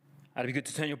It'd be good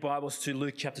to turn your Bibles to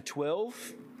Luke chapter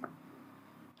 12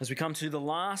 as we come to the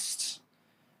last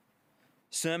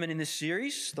sermon in this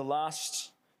series, the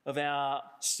last of our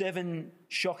 7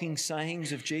 shocking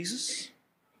sayings of Jesus.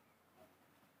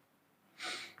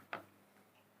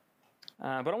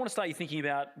 But I want to start you thinking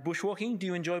about bushwalking. Do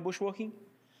you enjoy bushwalking?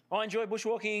 I enjoy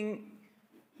bushwalking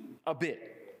a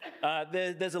bit.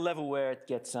 There's a level where it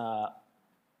gets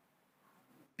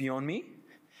beyond me,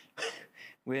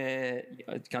 where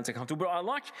I can't say comfortable. But I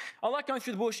like going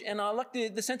through the bush, and I like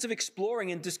the sense of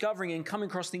exploring and discovering and coming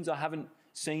across things I haven't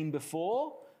seen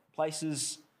before,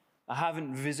 places I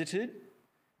haven't visited,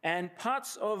 and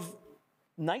parts of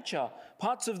nature,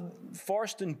 parts of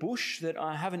forest and bush that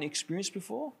I haven't experienced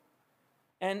before.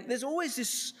 And there's always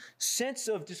this sense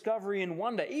of discovery and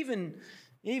wonder, even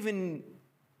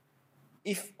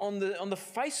if on the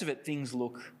face of it things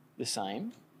look the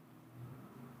same.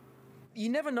 You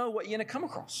never know what you're going to come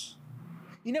across.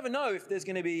 You never know if there's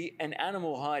going to be an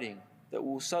animal hiding that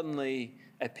will suddenly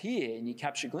appear and you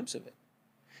catch a glimpse of it.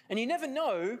 And you never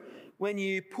know when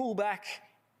you pull back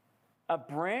a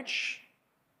branch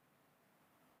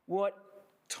what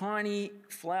tiny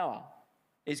flower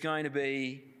is going to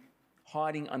be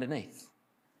hiding underneath.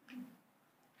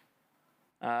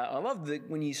 I love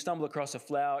when you stumble across a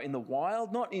flower in the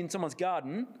wild, not in someone's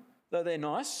garden, though they're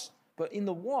nice, but in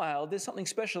the wild, there's something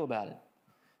special about it.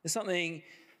 There's something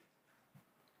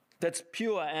that's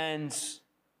pure and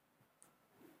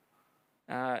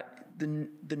the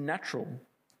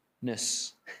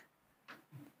naturalness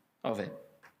of it.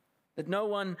 That no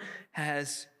one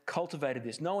has cultivated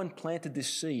this. No one planted this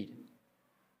seed.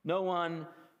 No one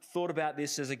thought about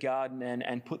this as a garden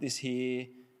and put this here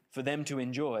for them to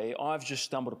enjoy. I've just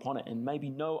stumbled upon it, and maybe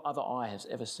no other eye has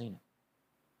ever seen it.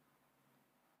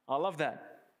 I love that,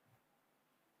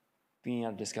 being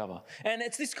able to discover. And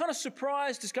it's this kind of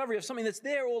surprise discovery of something that's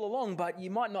there all along, but you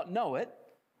might not know it,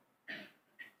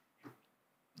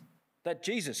 that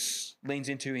Jesus leans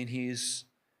into in his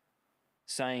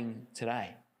saying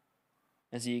today,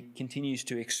 as he continues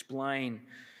to explain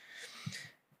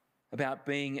about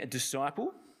being a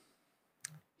disciple.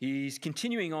 He's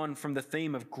continuing on from the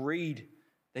theme of greed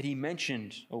that he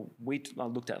mentioned, or I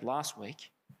looked at last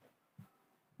week.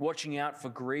 Watching out for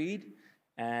greed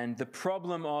and the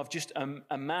problem of just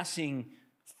amassing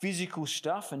physical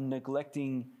stuff and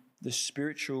neglecting the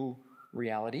spiritual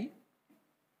reality.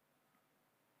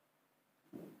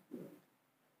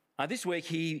 This week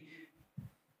he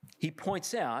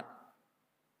points out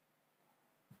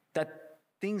that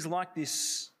things like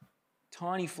this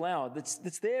tiny flower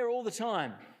that's there all the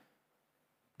time,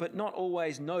 but not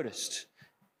always noticed,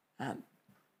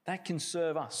 that can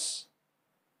serve us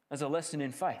as a lesson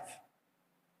in faith.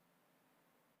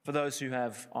 For those who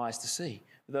have eyes to see,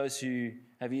 for those who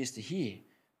have ears to hear,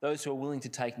 those who are willing to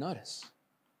take notice.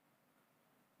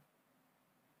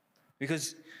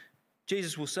 Because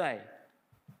Jesus will say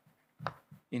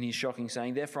in his shocking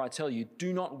saying, "Therefore I tell you,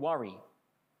 do not worry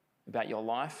about your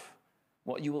life,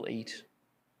 what you will eat,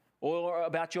 or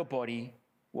about your body,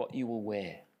 what you will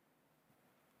wear."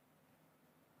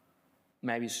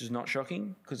 Maybe this is not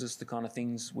shocking because it's the kind of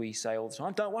things we say all the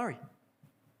time. Don't worry.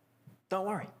 Don't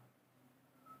worry.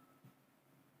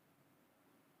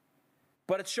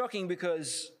 But it's shocking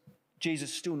because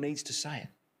Jesus still needs to say it.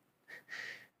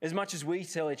 As much as we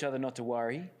tell each other not to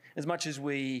worry, as much as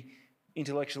we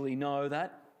intellectually know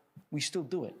that, we still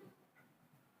do it.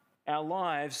 Our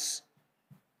lives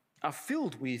are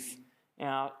filled with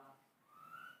our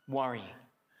worrying,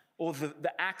 or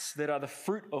the acts that are the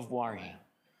fruit of worrying.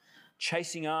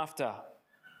 Chasing after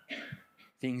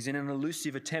things in an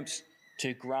elusive attempt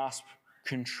to grasp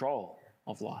control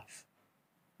of life.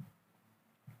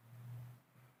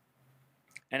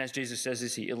 And as Jesus says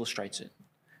this, he illustrates it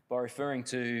by referring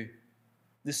to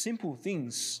the simple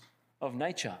things of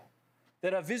nature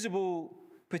that are visible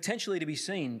potentially to be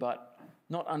seen but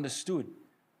not understood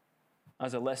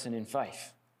as a lesson in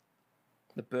faith.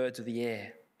 The birds of the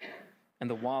air and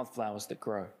the wildflowers that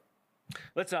grow.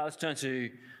 Let's turn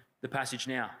to the passage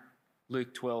now,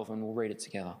 Luke 12, and we'll read it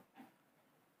together.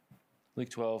 Luke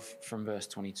 12 from verse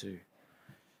 22.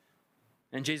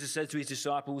 And Jesus said to his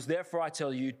disciples, "Therefore I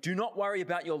tell you, do not worry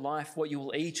about your life, what you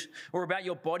will eat, or about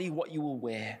your body, what you will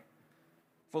wear.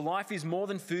 For life is more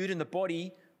than food, and the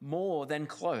body more than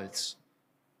clothes.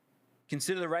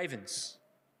 Consider the ravens.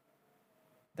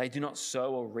 They do not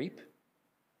sow or reap.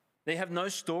 They have no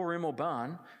storeroom or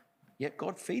barn, yet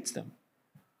God feeds them.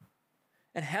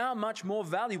 And how much more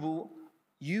valuable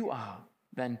you are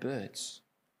than birds.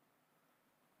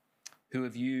 Who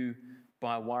of you,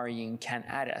 by worrying, can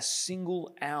add a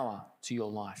single hour to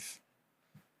your life?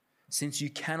 Since you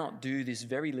cannot do this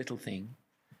very little thing,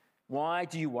 why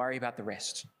do you worry about the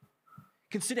rest?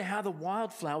 Consider how the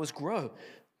wildflowers grow.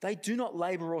 They do not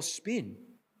labor or spin.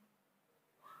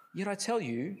 Yet I tell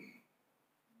you,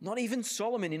 not even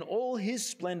Solomon in all his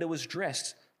splendor was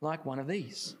dressed like one of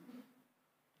these.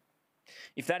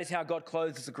 If that is how God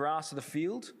clothes the grass of the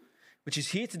field, which is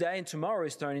here today and tomorrow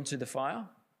is thrown into the fire,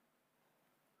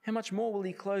 how much more will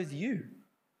he clothe you,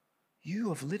 you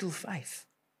of little faith?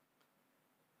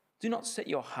 Do not set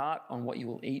your heart on what you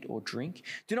will eat or drink.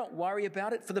 Do not worry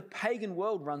about it, for the pagan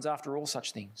world runs after all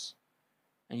such things,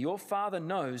 and your Father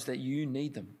knows that you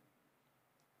need them.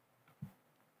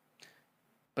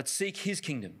 But seek his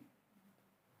kingdom,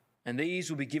 and these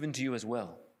will be given to you as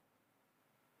well.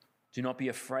 Do not be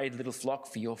afraid, little flock,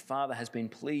 for your Father has been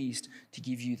pleased to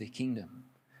give you the kingdom.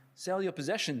 Sell your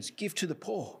possessions, give to the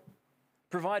poor.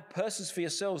 Provide purses for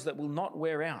yourselves that will not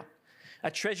wear out,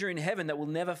 a treasure in heaven that will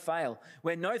never fail,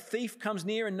 where no thief comes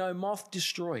near and no moth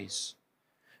destroys.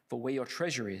 For where your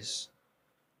treasure is,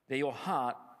 there your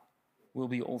heart will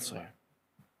be also.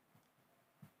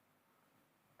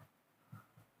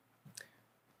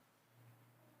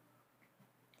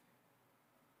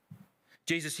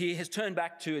 Jesus here has turned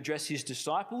back to address his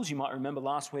disciples. You might remember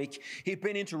last week he'd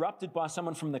been interrupted by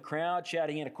someone from the crowd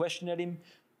shouting out a question at him.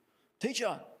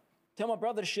 Teacher, tell my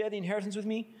brother to share the inheritance with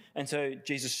me. And so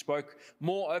Jesus spoke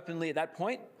more openly at that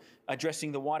point,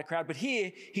 addressing the wider crowd. But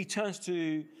here he turns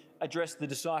to address the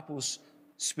disciples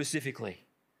specifically.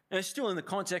 And it's still in the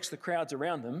context, the crowd's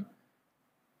around them.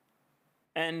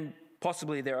 And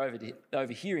possibly they're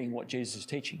overhearing what Jesus is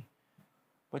teaching.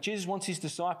 But Jesus wants his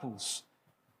disciples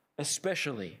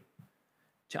especially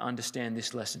to understand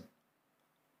this lesson.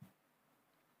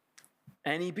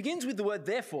 And he begins with the word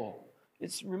therefore.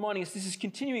 It's reminding us this is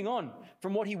continuing on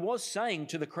from what he was saying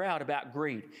to the crowd about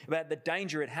greed, about the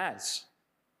danger it has,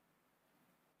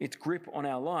 its grip on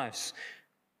our lives,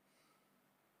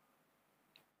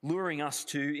 luring us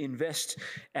to invest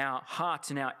our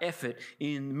hearts and our effort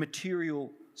in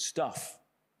material stuff,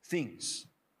 things,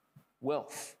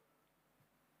 wealth,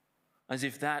 as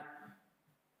if that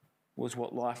was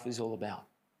what life is all about.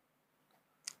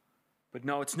 But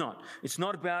no, it's not. It's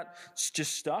not about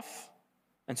just stuff.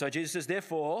 And so Jesus says,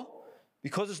 therefore,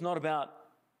 because it's not about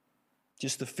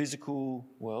just the physical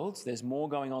world, there's more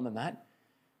going on than that.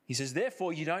 He says,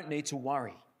 therefore, you don't need to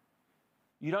worry.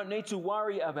 You don't need to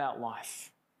worry about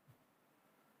life,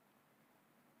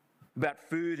 about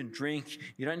food and drink.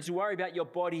 You don't need to worry about your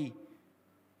body,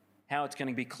 how it's going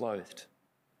to be clothed.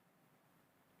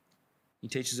 He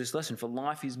teaches this lesson, for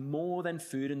life is more than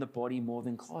food and the body more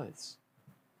than clothes.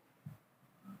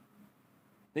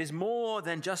 There's more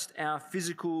than just our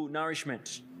physical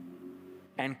nourishment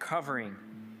and covering.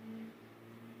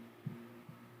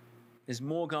 There's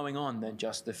more going on than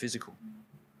just the physical.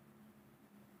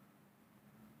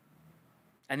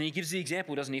 And then he gives the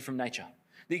example, doesn't he, from nature.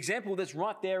 The example that's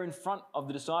right there in front of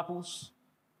the disciples.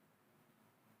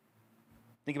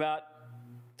 Think about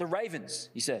the ravens,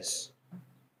 he says.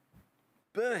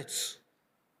 Birds.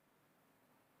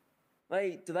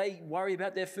 Do they worry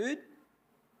about their food?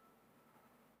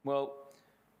 Well,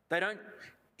 they don't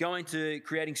go into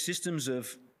creating systems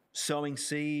of sowing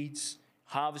seeds,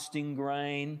 harvesting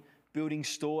grain, building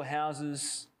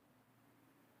storehouses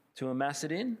to amass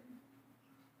it in.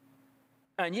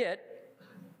 And yet,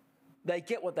 they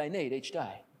get what they need each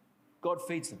day. God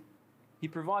feeds them. He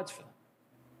provides for them.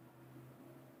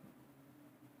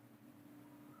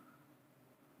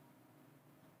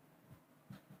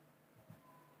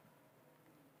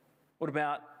 What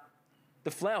about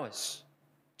the flowers?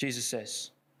 Jesus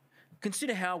says,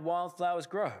 consider how wildflowers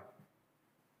grow.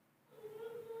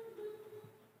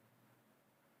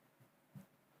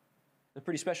 They're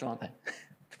pretty special, aren't they?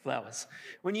 The flowers.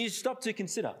 When you stop to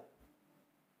consider,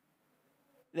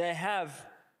 they have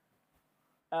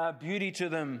a beauty to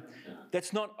them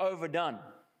that's not overdone.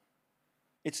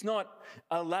 It's not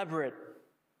elaborate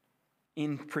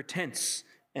in pretense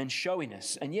and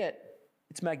showiness, and yet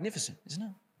it's magnificent, isn't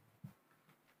it?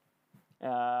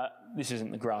 This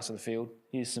isn't the grass of the field.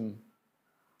 Here's some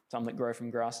that grow from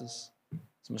grasses,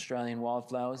 some Australian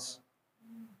wildflowers.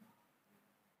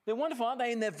 They're wonderful, aren't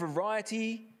they, in their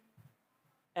variety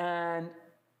and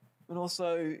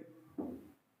also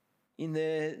in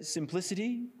their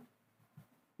simplicity?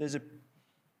 There's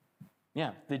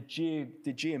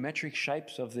the geometric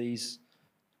shapes of these,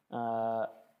 what are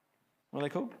they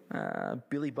called?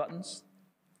 Billy buttons,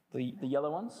 the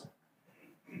yellow ones.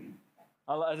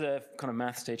 As a kind of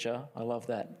maths teacher, I love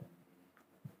that.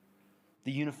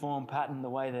 The uniform pattern, the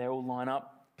way they all line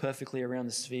up perfectly around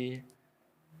the sphere.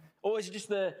 Or is it just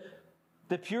the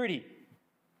purity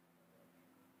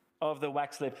of the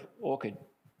waxlip orchid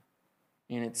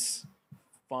in its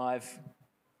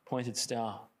 5-pointed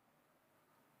star.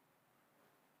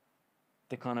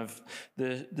 The kind of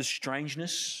the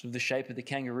strangeness of the shape of the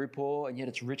kangaroo paw, and yet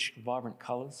its rich, vibrant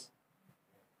colours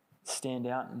stand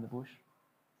out in the bush.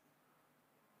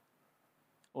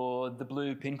 Or the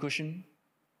blue pincushion.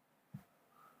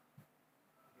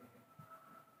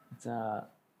 It's a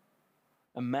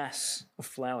mass of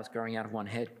flowers growing out of one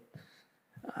head.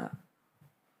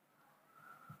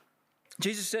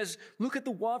 Jesus says, look at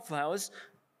the wildflowers.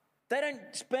 They don't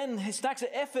spend stacks of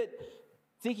effort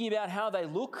thinking about how they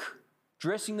look,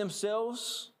 dressing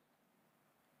themselves.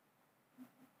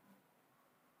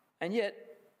 And yet,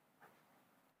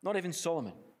 not even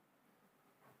Solomon,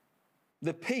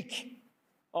 the peak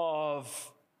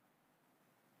of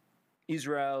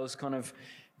Israel's kind of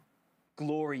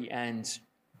glory and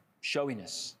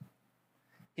showiness,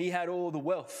 he had all the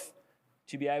wealth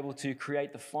to be able to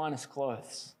create the finest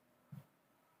clothes,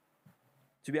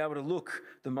 to be able to look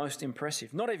the most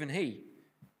impressive. Not even he,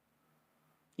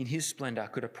 in his splendor,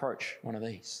 could approach one of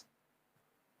these.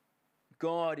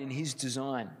 God, in his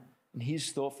design and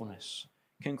his thoughtfulness,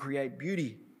 can create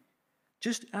beauty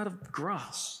just out of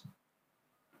grass.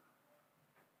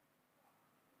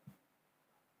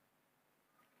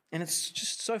 And it's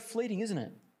just so fleeting, isn't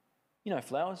it? You know,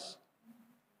 flowers.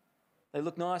 They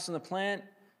look nice on the plant,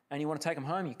 and you want to take them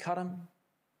home, you cut them,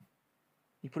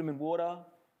 you put them in water,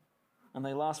 and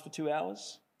they last for 2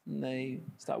 hours, and they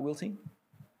start wilting.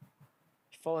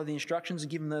 You follow the instructions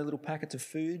and give them those little packets of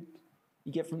food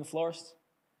you get from the florist,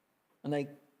 and they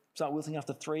start wilting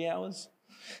after 3 hours.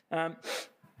 They're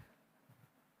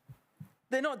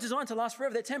not designed to last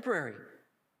forever, they're temporary.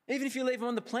 Even if you leave them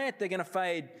on the plant, they're going to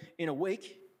fade in a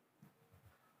week.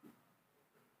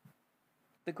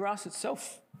 The grass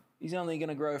itself is only going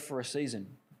to grow for a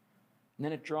season, and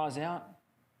then it dries out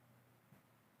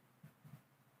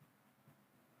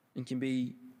and can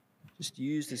be just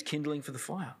used as kindling for the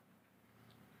fire.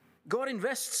 God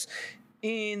invests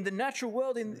in the natural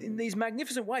world in these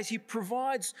magnificent ways. He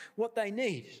provides what they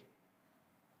need.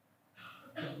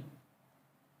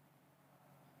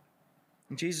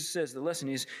 And Jesus says the lesson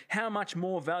is, how much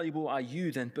more valuable are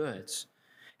you than birds?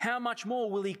 How much more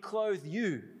will he clothe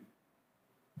you,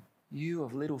 you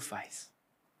of little faith?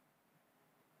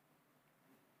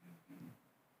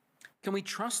 Can we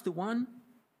trust the one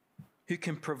who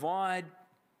can provide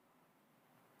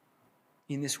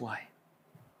in this way?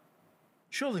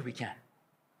 Surely we can.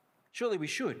 Surely we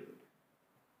should.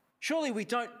 Surely we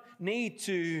don't need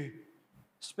to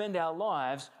spend our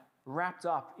lives wrapped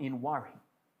up in worry.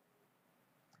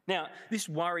 Now, this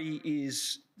worry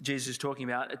is Jesus is talking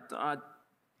about.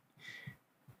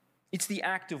 It's the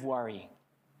act of worrying.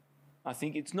 I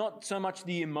think it's not so much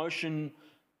the emotion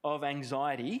of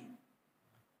anxiety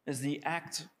as the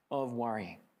act of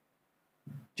worrying.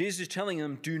 Jesus is telling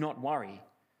them, do not worry,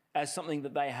 as something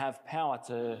that they have power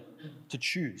to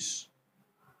choose.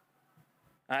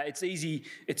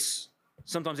 It's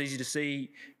sometimes easy to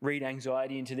read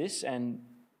anxiety into this, and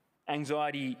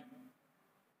anxiety,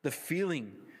 the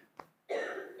feeling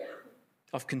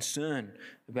of concern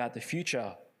about the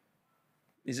future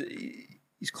is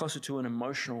closer to an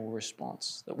emotional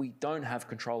response that we don't have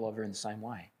control over in the same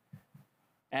way.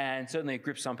 And certainly it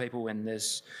grips some people when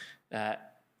there's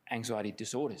anxiety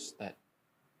disorders that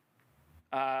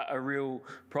are a real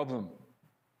problem.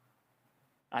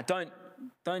 I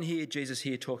don't hear Jesus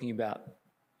here talking about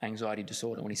anxiety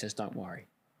disorder when he says don't worry.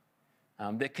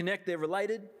 They're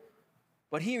related,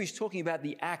 but here he's talking about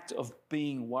the act of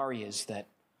being worriers that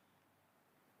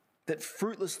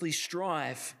fruitlessly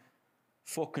strive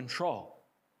for control.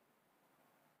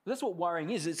 That's what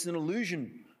worrying is. It's an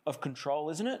illusion of control,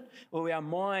 isn't it? Where our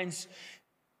minds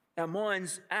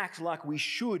act like we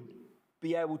should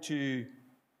be able to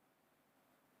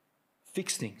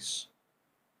fix things,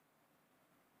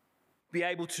 be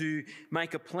able to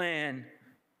make a plan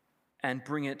and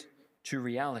bring it to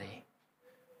reality,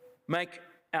 make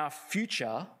our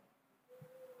future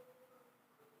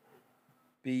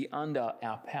be under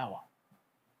our power.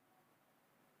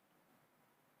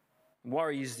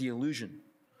 Worry is the illusion,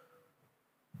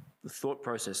 the thought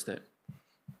process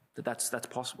that's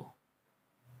possible.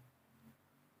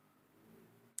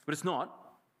 But it's not.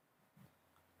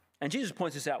 And Jesus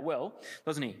points this out well,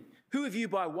 doesn't he? Who of you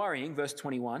by worrying, verse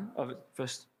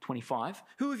 25,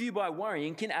 who of you by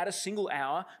worrying can add a single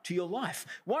hour to your life?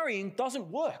 Worrying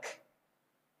doesn't work.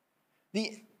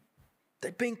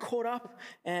 Being caught up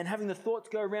and having the thoughts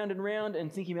go round and round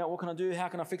and thinking about what can I do, how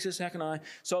can I fix this, how can I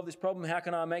solve this problem, how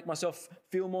can I make myself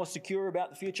feel more secure about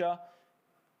the future,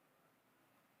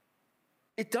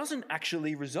 it doesn't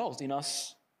actually result in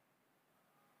us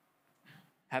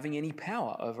having any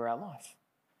power over our life.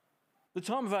 The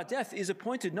time of our death is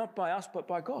appointed not by us, but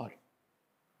by God.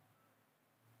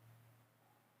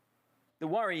 The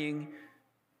worrying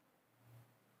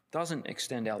doesn't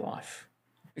extend our life.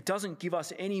 It doesn't give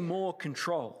us any more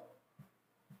control.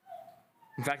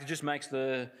 In fact, it just makes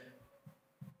the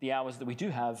hours that we do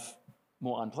have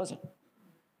more unpleasant.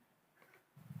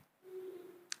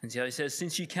 And so he says,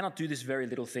 since you cannot do this very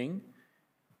little thing,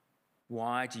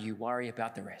 why do you worry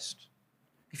about the rest?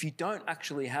 If you don't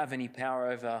actually have any power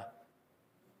over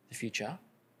the future,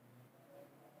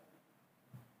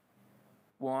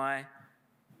 why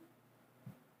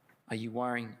are you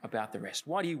worrying about the rest?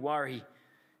 Why do you worry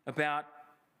about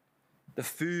the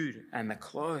food and the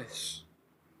clothes?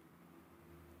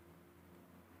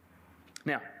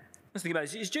 Now, let's think about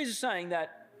this. Is Jesus saying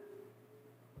that,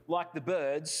 like the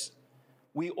birds,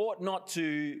 we ought not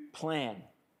to plan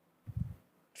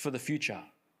for the future?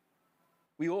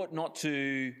 We ought not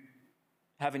to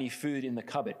have any food in the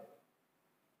cupboard.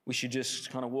 We should just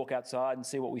kind of walk outside and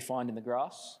see what we find in the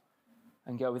grass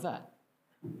and go with that.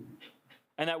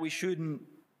 And that we shouldn't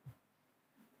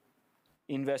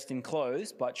invest in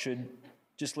clothes, but should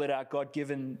just let our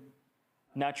God-given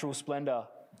natural splendor.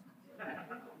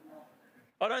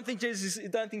 I don't think Jesus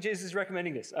is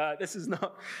recommending this. This is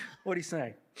not what he's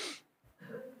saying.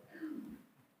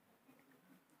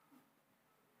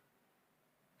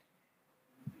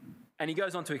 And he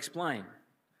goes on to explain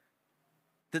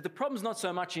that the problem's not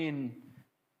so much in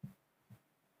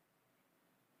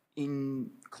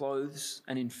clothes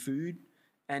and in food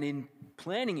and in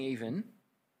planning even.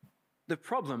 The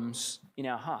problem's in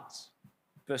our hearts.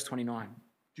 Verse 29,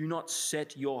 do not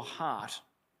set your heart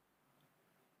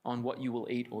on what you will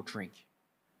eat or drink.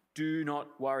 Do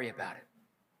not worry about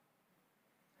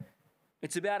it.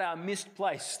 It's about our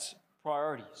misplaced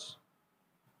priorities.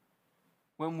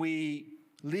 When we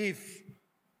live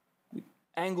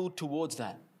angled towards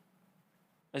that,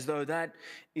 as though that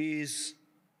is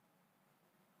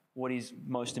what is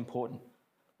most important.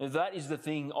 That is the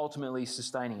thing ultimately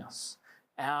sustaining us,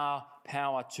 our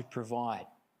power to provide.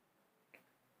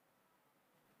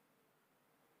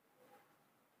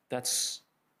 That's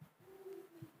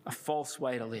a false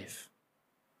way to live,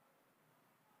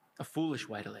 a foolish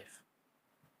way to live,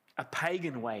 a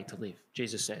pagan way to live,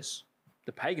 Jesus says.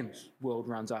 The pagan world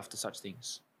runs after such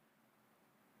things.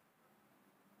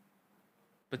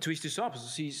 But to his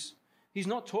disciples, he's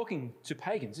not talking to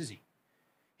pagans, is he?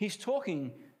 He's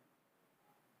talking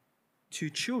to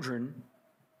children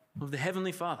of the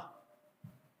Heavenly Father.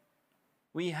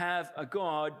 We have a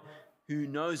God who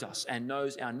knows us and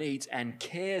knows our needs and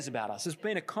cares about us. There's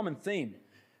been a common theme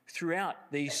throughout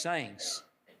these sayings.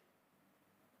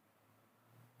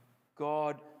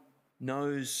 God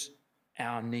knows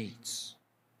our needs.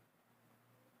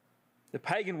 The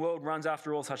pagan world runs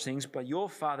after all such things, but your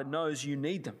Father knows you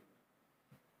need them.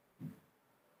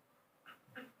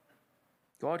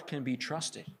 God can be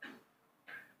trusted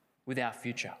with our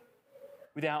future,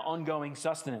 with our ongoing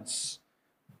sustenance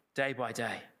day by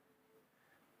day.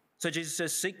 So Jesus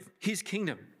says, seek his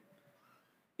kingdom.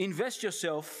 Invest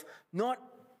yourself not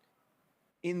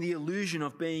in the illusion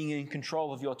of being in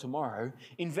control of your tomorrow.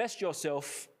 Invest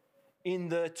yourself in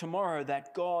the tomorrow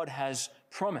that God has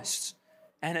promised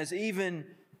and has even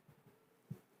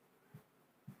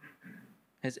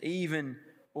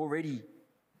already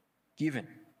given,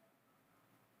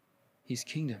 his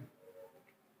kingdom.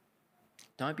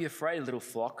 Don't be afraid, little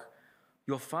flock.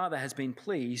 Your Father has been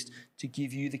pleased to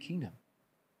give you the kingdom.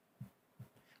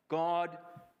 God,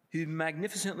 who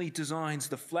magnificently designs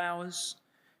the flowers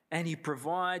and he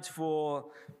provides for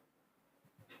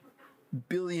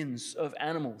billions of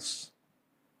animals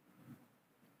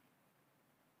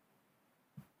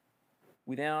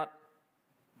without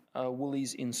a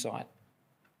woolly's insight.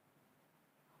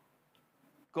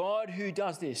 God, who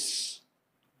does this,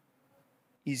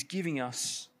 is giving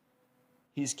us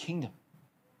his kingdom.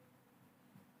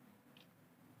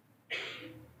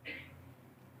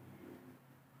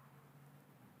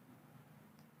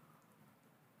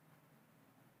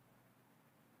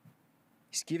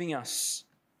 He's giving us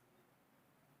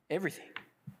everything.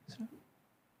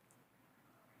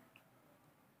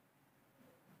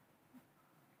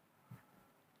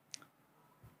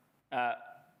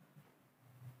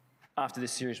 After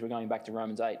this series, we're going back to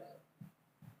Romans 8.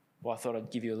 Well, I thought I'd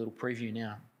give you a little preview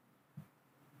now.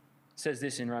 It says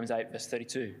this in Romans 8, verse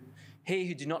 32. He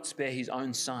who did not spare his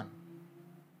own son,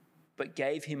 but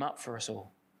gave him up for us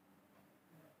all,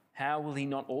 how will he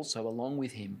not also, along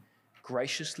with him,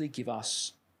 graciously give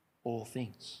us all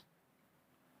things?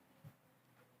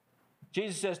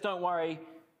 Jesus says, don't worry,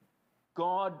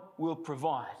 God will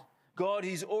provide. God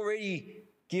has already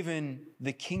given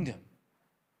the kingdom.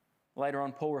 Later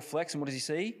on, Paul reflects, and what does he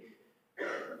see?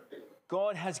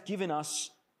 God has given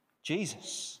us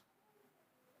Jesus.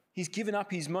 He's given up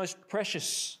his most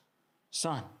precious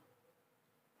Son.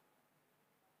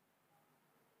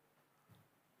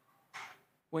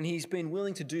 When he's been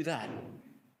willing to do that,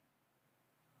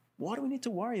 why do we need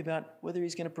to worry about whether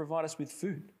he's going to provide us with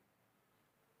food?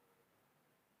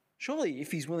 Surely,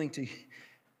 if he's willing to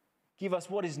give us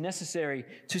what is necessary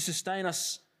to sustain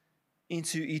us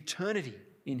into eternity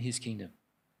in his kingdom,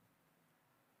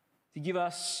 to give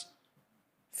us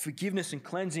forgiveness and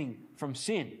cleansing from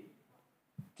sin,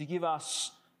 to give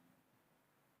us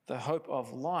the hope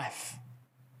of life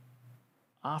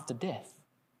after death,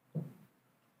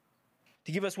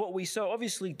 to give us what we so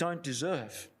obviously don't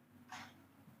deserve.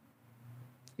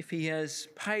 If he has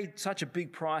paid such a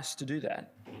big price to do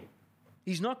that,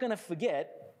 he's not going to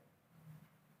forget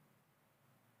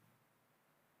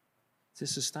to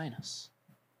sustain us.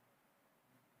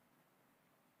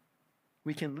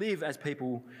 We can live as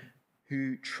people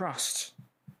who trust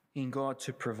in God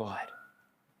to provide.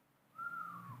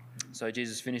 So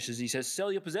Jesus finishes, he says,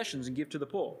 sell your possessions and give to the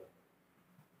poor.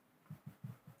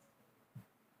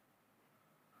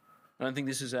 I don't think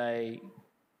this is a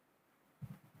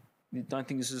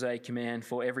command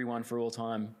for everyone for all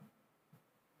time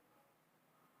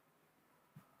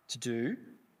to do,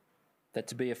 that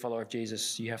to be a follower of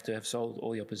Jesus, you have to have sold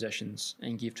all your possessions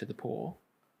and give to the poor.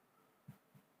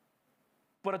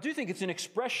 But I do think it's an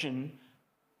expression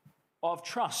of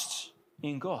trust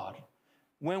in God.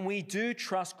 When we do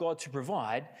trust God to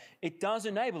provide, it does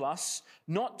enable us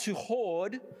not to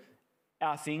hoard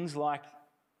our things, like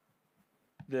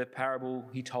the parable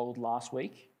he told last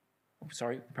week.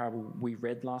 The parable we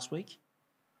read last week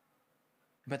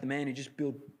about the man who just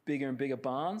built bigger and bigger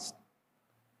barns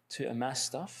to amass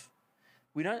stuff.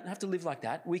 We don't have to live like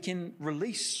that. We can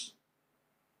release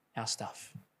our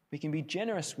stuff. We can be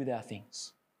generous with our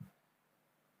things.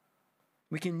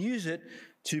 We can use it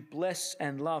to bless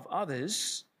and love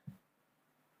others,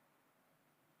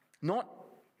 not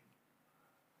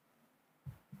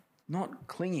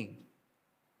clinging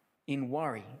in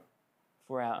worry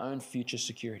for our own future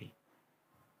security.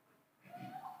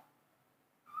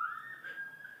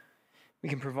 We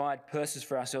can provide purses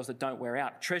for ourselves that don't wear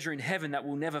out, treasure in heaven that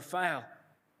will never fail,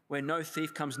 where no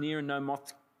thief comes near and no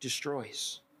moth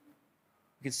destroys.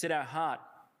 We can set our heart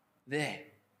there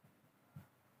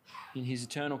in his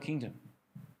eternal kingdom.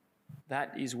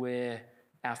 That is where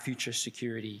our future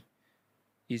security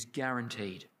is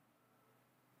guaranteed.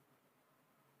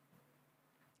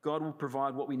 God will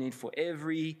provide what we need for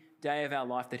every day of our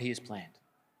life that he has planned.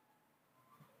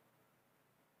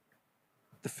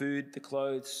 The food, the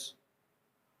clothes,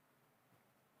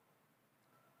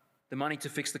 the money to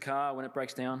fix the car when it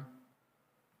breaks down,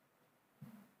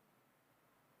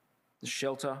 the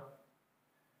shelter,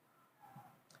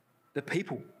 the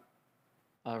people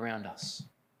around us,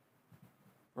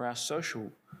 for our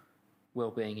social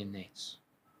well-being and needs.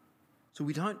 So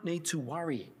we don't need to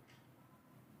worry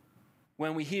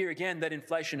when we hear again that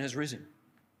inflation has risen.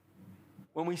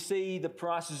 When we see the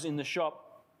prices in the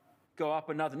shop go up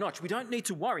another notch, we don't need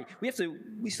to worry. We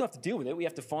still have to deal with it. We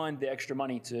have to find the extra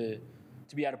money to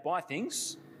be able to buy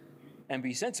things and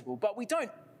be sensible. But we don't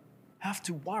have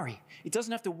to worry. It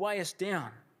doesn't have to weigh us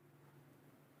down.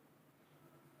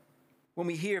 When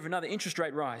we hear of another interest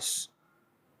rate rise,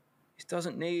 it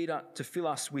doesn't need to fill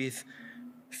us with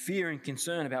fear and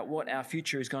concern about what our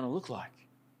future is going to look like.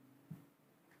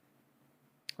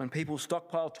 When people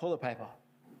stockpile toilet paper,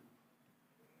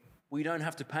 we don't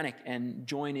have to panic and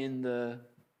join in the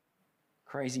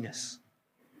craziness,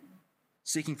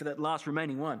 seeking for that last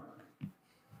remaining one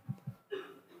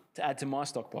to add to my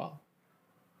stockpile.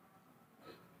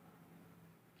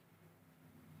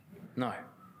 No.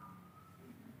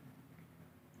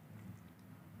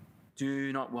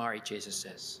 Do not worry, Jesus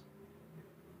says.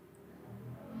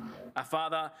 Our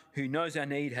Father who knows our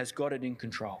need has got it in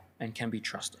control and can be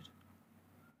trusted.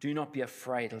 Do not be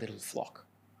afraid, little flock.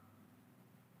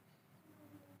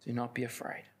 Do not be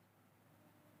afraid.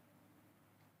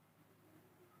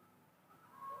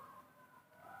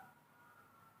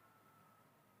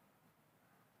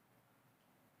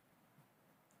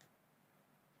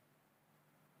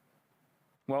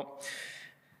 Well,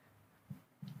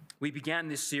 we began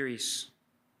this series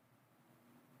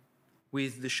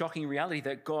with the shocking reality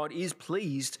that God is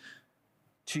pleased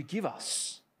to give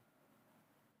us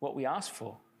what we ask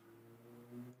for,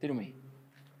 didn't we? Do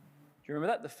you remember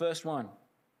that? The first one,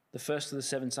 the first of the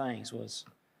 7 sayings was,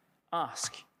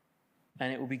 ask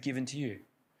and it will be given to you.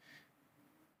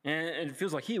 And it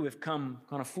feels like here we've come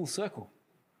kind of full circle.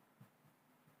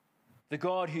 The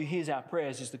God who hears our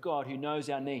prayers is the God who knows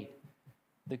our need,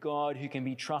 the God who can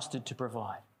be trusted to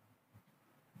provide,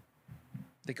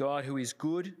 the God who is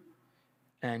good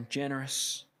and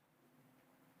generous,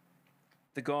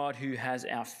 the God who has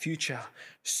our future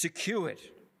secured,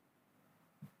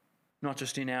 not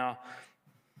just in our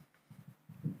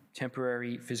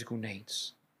temporary physical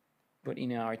needs, but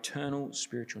in our eternal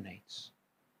spiritual needs.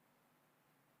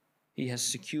 He has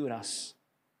secured us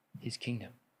his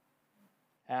kingdom.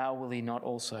 How will he not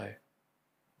also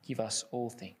give us all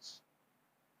things?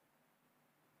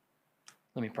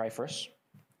 Let me pray for us.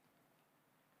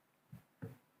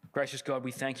 Gracious God,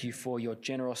 we thank you for your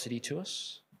generosity to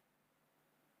us,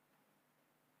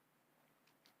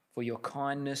 for your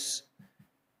kindness,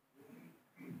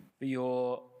 for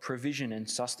your provision and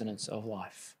sustenance of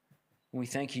life. And we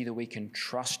thank you that we can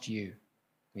trust you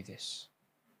with this.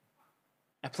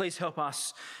 And please help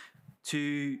us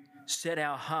to set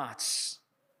our hearts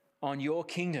on your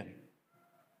kingdom,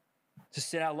 to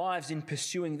set our lives in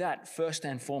pursuing that first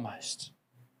and foremost,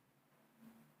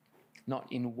 not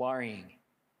in worrying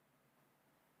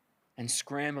and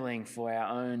scrambling for our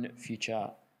own future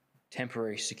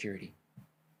temporary security.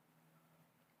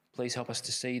 Please help us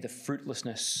to see the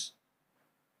fruitlessness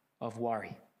of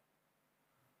worry.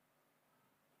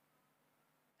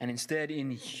 And instead,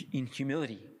 in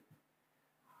humility,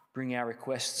 bring our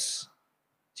requests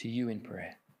to you in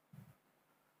prayer.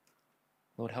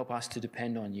 Lord, help us to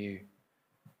depend on you,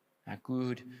 our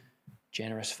good,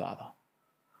 generous Father.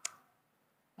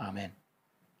 Amen.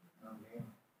 Amen.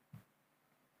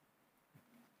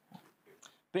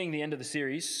 Being the end of the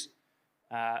series,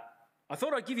 I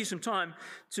thought I'd give you some time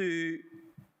to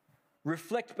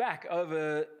reflect back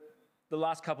over the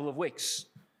last couple of weeks,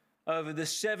 over the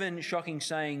 7 shocking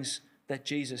sayings that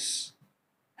Jesus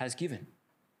has given.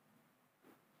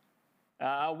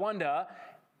 I wonder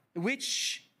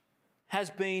which has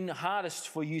been hardest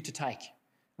for you to take.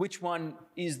 Which one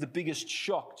is the biggest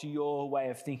shock to your way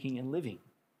of thinking and living?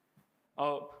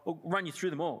 I'll run you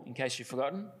through them all in case you've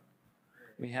forgotten.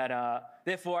 We had,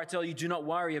 therefore I tell you, do not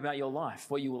worry about your life,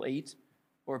 what you will eat,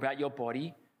 or about your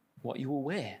body, what you will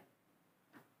wear.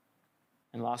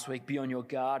 And last week, be on your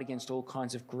guard against all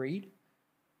kinds of greed.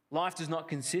 Life does not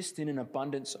consist in an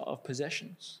abundance of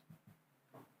possessions.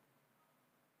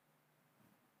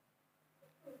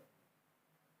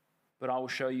 But I will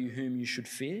show you whom you should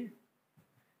fear.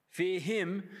 Fear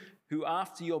him who,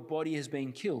 after your body has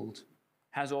been killed,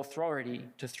 has authority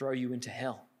to throw you into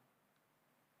hell.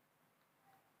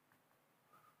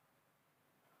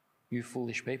 You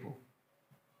foolish people.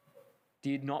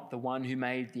 Did not the one who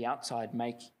made the outside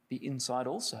make the inside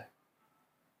also?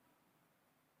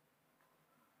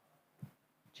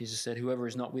 Jesus said, whoever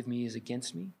is not with me is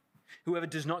against me. Whoever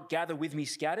does not gather with me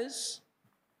scatters.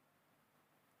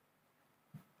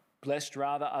 Blessed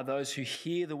rather are those who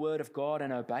hear the word of God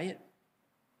and obey it.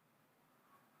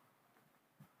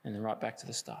 And then right back to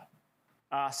the start.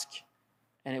 Ask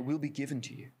and it will be given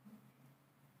to you.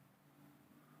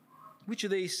 Which of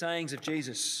these sayings of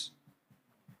Jesus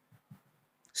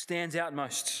stands out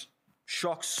most,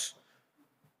 shocks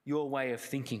your way of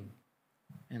thinking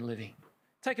and living?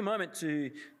 Take a moment to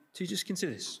just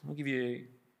consider this. I'll give you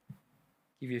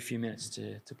a few minutes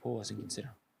to pause and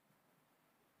consider.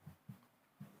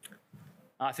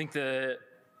 I think the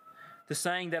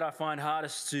saying that I find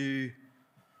hardest to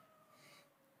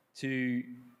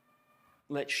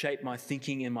let shape my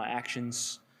thinking and my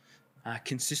actions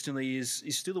consistently is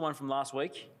still the one from last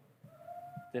week,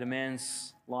 that a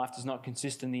man's life does not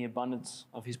consist in the abundance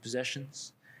of his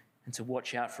possessions, and to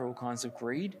watch out for all kinds of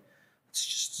greed. It's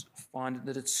just, I find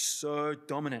that it's so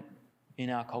dominant in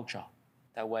our culture,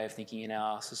 that way of thinking in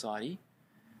our society,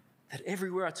 that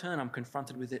everywhere I turn, I'm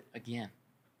confronted with it again.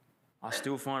 I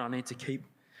still find I need to keep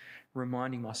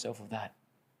reminding myself of that.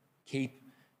 Keep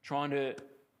trying to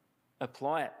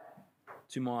apply it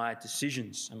to my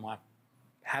decisions and my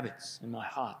habits and my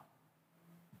heart.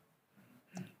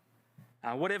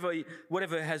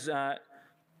 Whatever has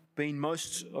been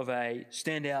most of a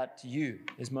standout to you,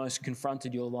 has most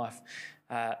confronted your life,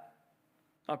 I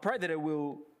pray that it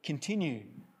will continue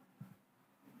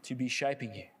to be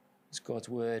shaping you, as God's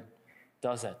word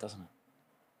does that, doesn't it?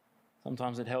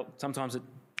 Sometimes it helps, sometimes it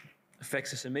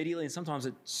affects us immediately, and sometimes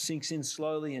it sinks in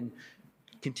slowly and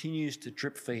continues to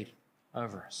drip feed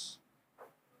over us.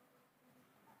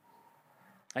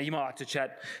 You might like to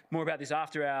chat more about this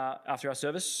after our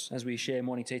service as we share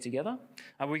morning tea together.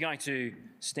 We're going to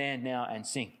stand now and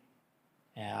sing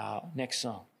our next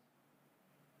song,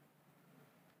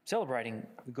 celebrating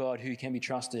the God who can be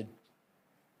trusted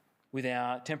with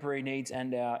our temporary needs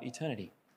and our eternity.